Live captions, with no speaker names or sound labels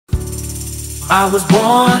I was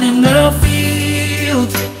born in the field,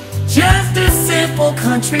 just a simple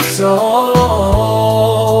country soul,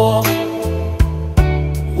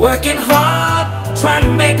 working hard, trying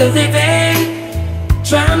to make a living,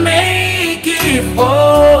 trying to make it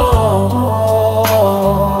whole.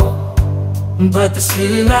 But the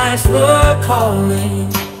city lights were calling,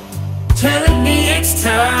 telling me it's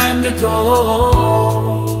time to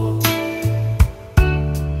go.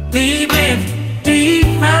 Leaving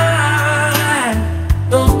behind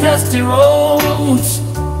those dusty roads,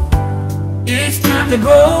 it's time to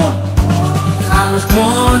go. I was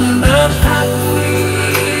born in the hot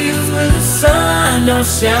fields where the sun don't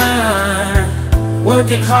shine,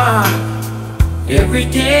 working hard every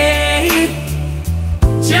day,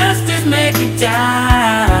 just as make me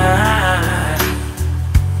die.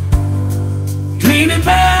 Dreaming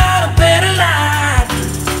about a better life,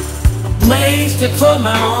 a place to call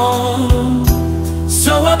my own.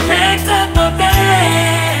 So I packed up my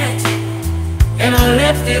bags and I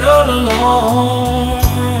left it all alone.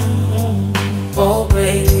 Oh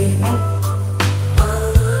baby,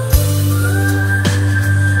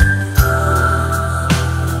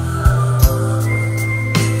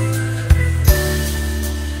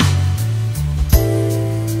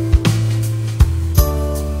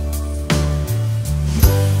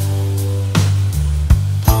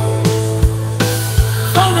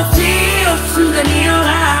 to the neon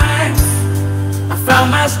lights, I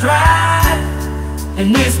found my stride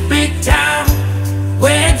in this big town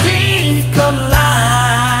where dreams come alive.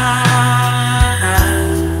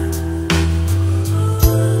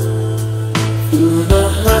 Through the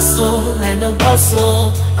hustle and the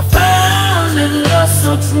bustle, I found a love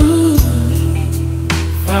so true.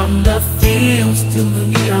 From the fields to the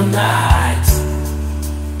neon lights,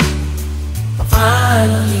 I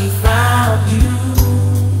finally found you.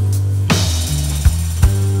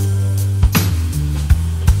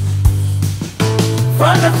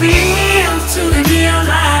 From the fields to the neon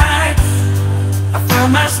lights, I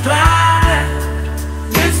found my stride.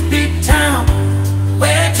 This big town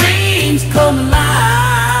where dreams come alive.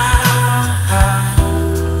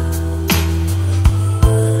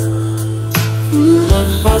 Through the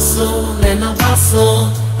hustle and the bustle,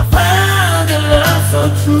 I found a love so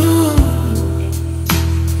true.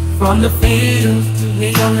 From the fields to the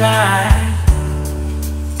neon lights,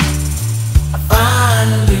 I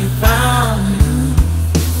finally found you.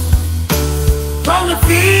 From the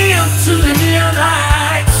fields to the neon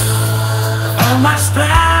lights, on my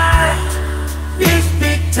stride, this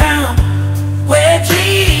big town where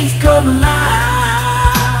dreams come alive.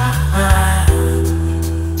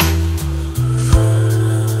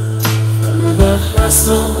 Through the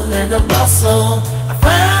hustle and the bustle, I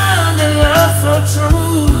found a love so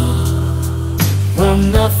true. From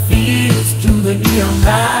the fields to the neon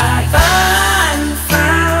lights, I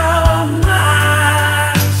found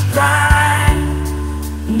my stride.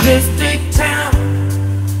 This big town,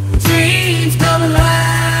 dreams come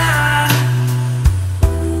alive.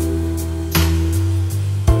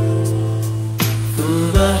 Through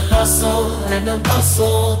the hustle and the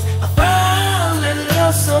bustle, I found that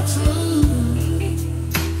love so true.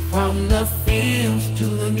 From the fields to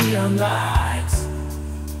the neon lights,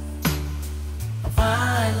 I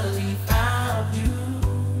finally found you.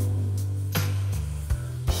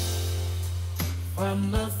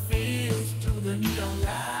 From the